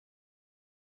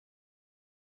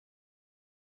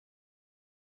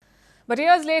But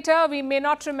years later, we may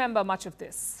not remember much of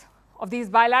this, of these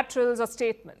bilaterals or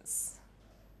statements.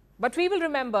 But we will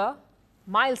remember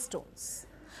milestones.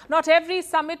 Not every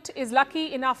summit is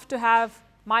lucky enough to have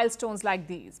milestones like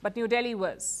these, but New Delhi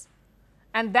was.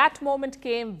 And that moment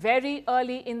came very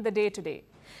early in the day today.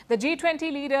 The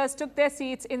G20 leaders took their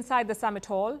seats inside the summit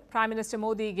hall. Prime Minister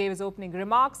Modi gave his opening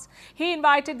remarks. He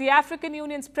invited the African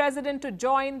Union's president to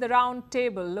join the round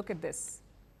table. Look at this.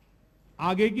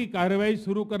 आगे की कार्रवाई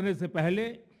शुरू करने से पहले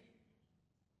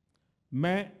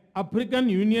मैं African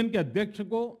union के अध्यक्ष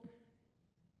को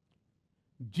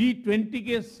G20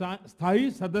 के स्थायी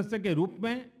सदस्य के रूप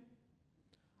में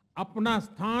अपना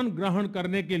स्थान ग्रहण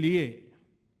करने के लिए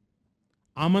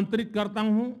आमंत्रित करता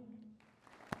हूं।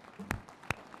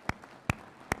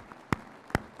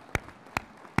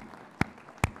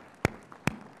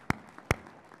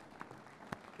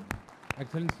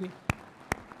 Excellency,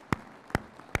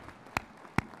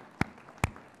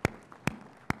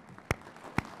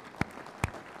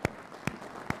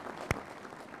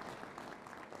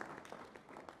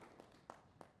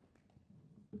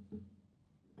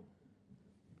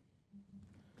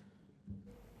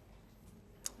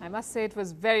 I must say it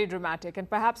was very dramatic and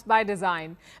perhaps by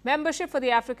design. Membership for the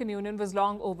African Union was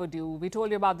long overdue. We told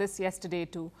you about this yesterday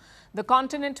too. The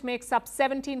continent makes up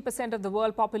 17% of the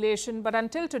world population, but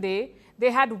until today,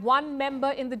 they had one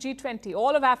member in the G20.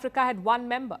 All of Africa had one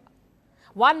member.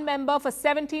 One member for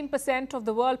 17% of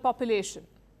the world population.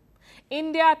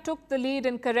 India took the lead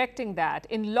in correcting that,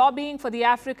 in lobbying for the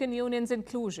African Union's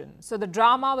inclusion. So the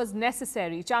drama was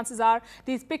necessary. Chances are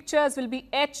these pictures will be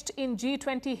etched in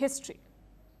G20 history.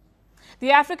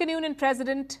 The African Union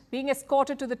president being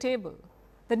escorted to the table,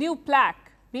 the new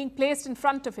plaque being placed in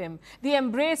front of him, the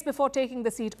embrace before taking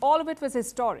the seat, all of it was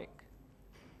historic.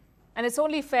 And it's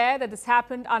only fair that this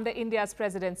happened under India's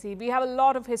presidency. We have a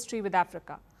lot of history with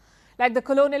Africa, like the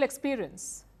colonial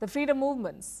experience, the freedom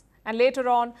movements, and later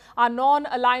on, our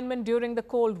non-alignment during the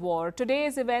Cold War.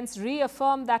 Today's events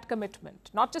reaffirm that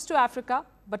commitment, not just to Africa,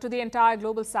 but to the entire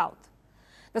global South,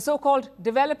 the so-called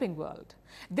developing world.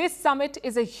 This summit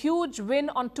is a huge win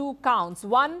on two counts.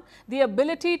 One, the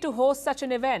ability to host such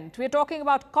an event. We're talking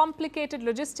about complicated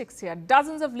logistics here.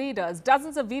 Dozens of leaders,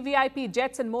 dozens of VVIP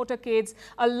jets and motorcades.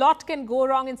 A lot can go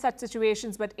wrong in such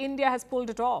situations, but India has pulled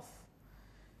it off.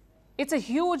 It's a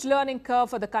huge learning curve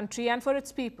for the country and for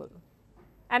its people.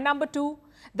 And number two,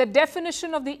 the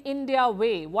definition of the India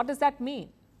way. What does that mean?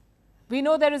 We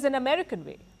know there is an American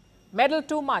way. Meddle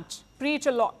too much, preach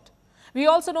a lot. We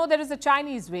also know there is a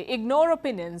Chinese way, ignore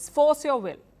opinions, force your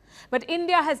will. But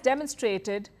India has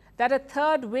demonstrated that a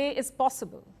third way is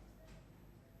possible,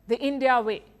 the India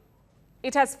way.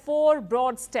 It has 4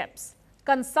 broad steps.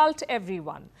 Consult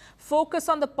everyone, focus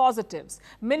on the positives,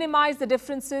 minimize the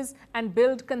differences, and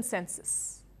build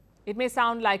consensus. It may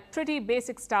sound like pretty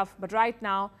basic stuff, but right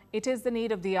now, it is the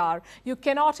need of the hour. You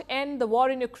cannot end the war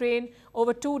in Ukraine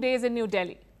over 2 days in New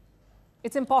Delhi.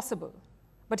 It's impossible.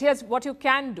 But here's what you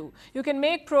can do. You can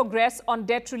make progress on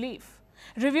debt relief,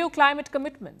 review climate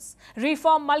commitments,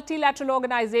 reform multilateral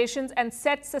organizations, and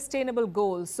set sustainable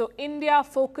goals. So India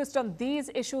focused on these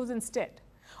issues instead,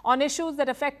 on issues that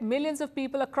affect millions of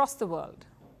people across the world.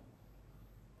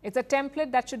 It's a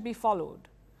template that should be followed.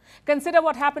 Consider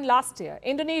what happened last year.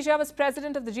 Indonesia was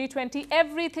president of the G20.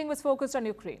 Everything was focused on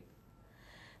Ukraine.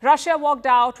 Russia walked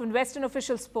out when Western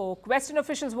officials spoke. Western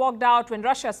officials walked out when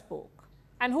Russia spoke.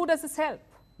 And who does this help?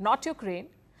 Not Ukraine,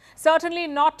 certainly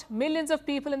not millions of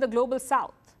people in the global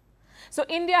South. So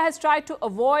India has tried to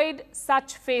avoid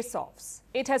such face-offs.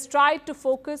 It has tried to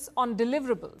focus on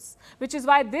deliverables, which is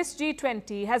why this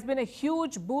G20 has been a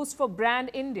huge boost for brand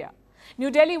India.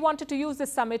 New Delhi wanted to use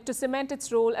this summit to cement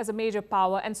its role as a major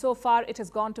power, and so far it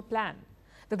has gone to plan.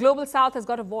 The global South has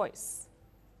got a voice.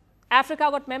 Africa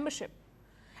got membership,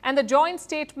 and the joint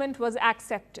statement was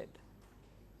accepted.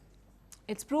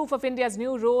 It's proof of India's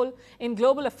new role in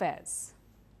global affairs,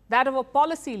 that of a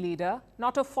policy leader,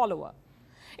 not a follower.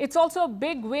 It's also a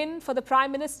big win for the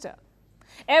Prime Minister.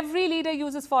 Every leader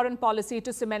uses foreign policy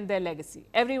to cement their legacy,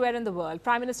 everywhere in the world.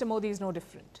 Prime Minister Modi is no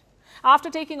different. After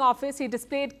taking office, he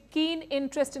displayed keen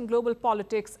interest in global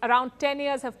politics. Around 10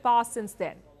 years have passed since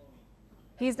then.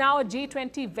 He's now a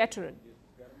G20 veteran.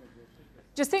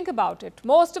 Just think about it.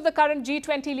 Most of the current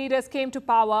G20 leaders came to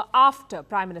power after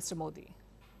Prime Minister Modi,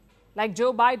 like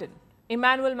Joe Biden,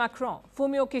 Emmanuel Macron,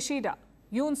 Fumio Kishida,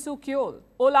 Yoon Suk Yeol,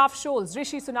 Olaf Scholz,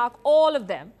 Rishi Sunak, all of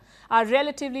them are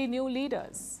relatively new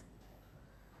leaders.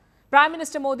 Prime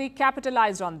Minister Modi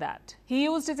capitalized on that. He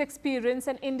used his experience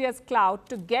and India's clout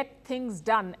to get things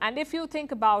done. And if you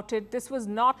think about it, this was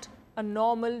not a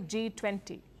normal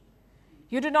G20.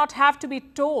 You did not have to be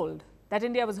told that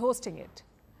India was hosting it.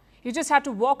 You just had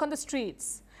to walk on the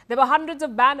streets. There were hundreds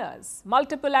of banners,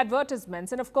 multiple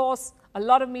advertisements, and of course, a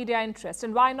lot of media interest.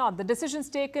 And why not? The decisions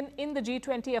taken in the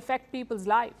G20 affect people's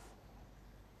life.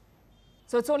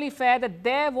 So it's only fair that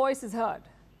their voice is heard.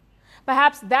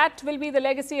 Perhaps that will be the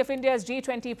legacy of India's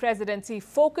G20 presidency,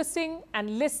 focusing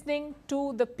and listening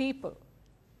to the people.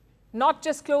 Not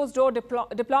just closed-door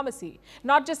diplomacy,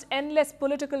 not just endless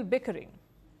political bickering.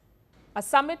 A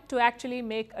summit to actually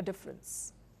make a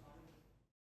difference.